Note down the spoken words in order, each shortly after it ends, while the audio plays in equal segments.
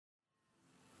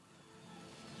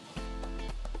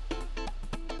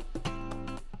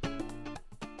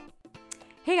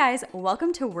Hey guys,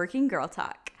 welcome to Working Girl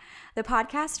Talk, the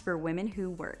podcast for women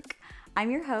who work. I'm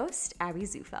your host, Abby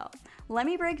Zufelt. Let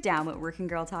me break down what Working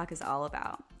Girl Talk is all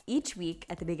about. Each week,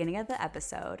 at the beginning of the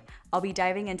episode, I'll be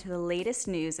diving into the latest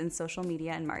news in social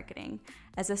media and marketing.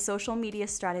 As a social media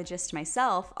strategist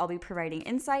myself, I'll be providing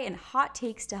insight and hot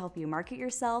takes to help you market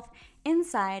yourself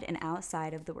inside and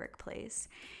outside of the workplace.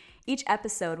 Each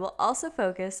episode will also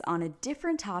focus on a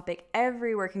different topic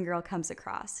every working girl comes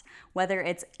across, whether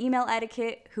it's email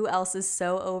etiquette, who else is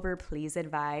so over, please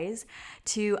advise,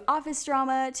 to office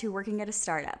drama, to working at a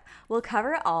startup. We'll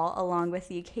cover it all along with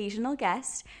the occasional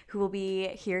guest who will be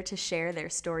here to share their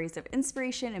stories of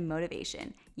inspiration and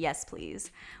motivation. Yes,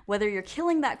 please. Whether you're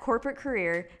killing that corporate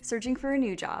career, searching for a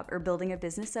new job, or building a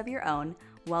business of your own,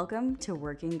 welcome to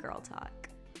Working Girl Talk.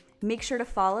 Make sure to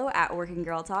follow at Working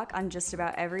Girl Talk on just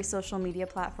about every social media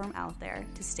platform out there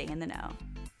to stay in the know.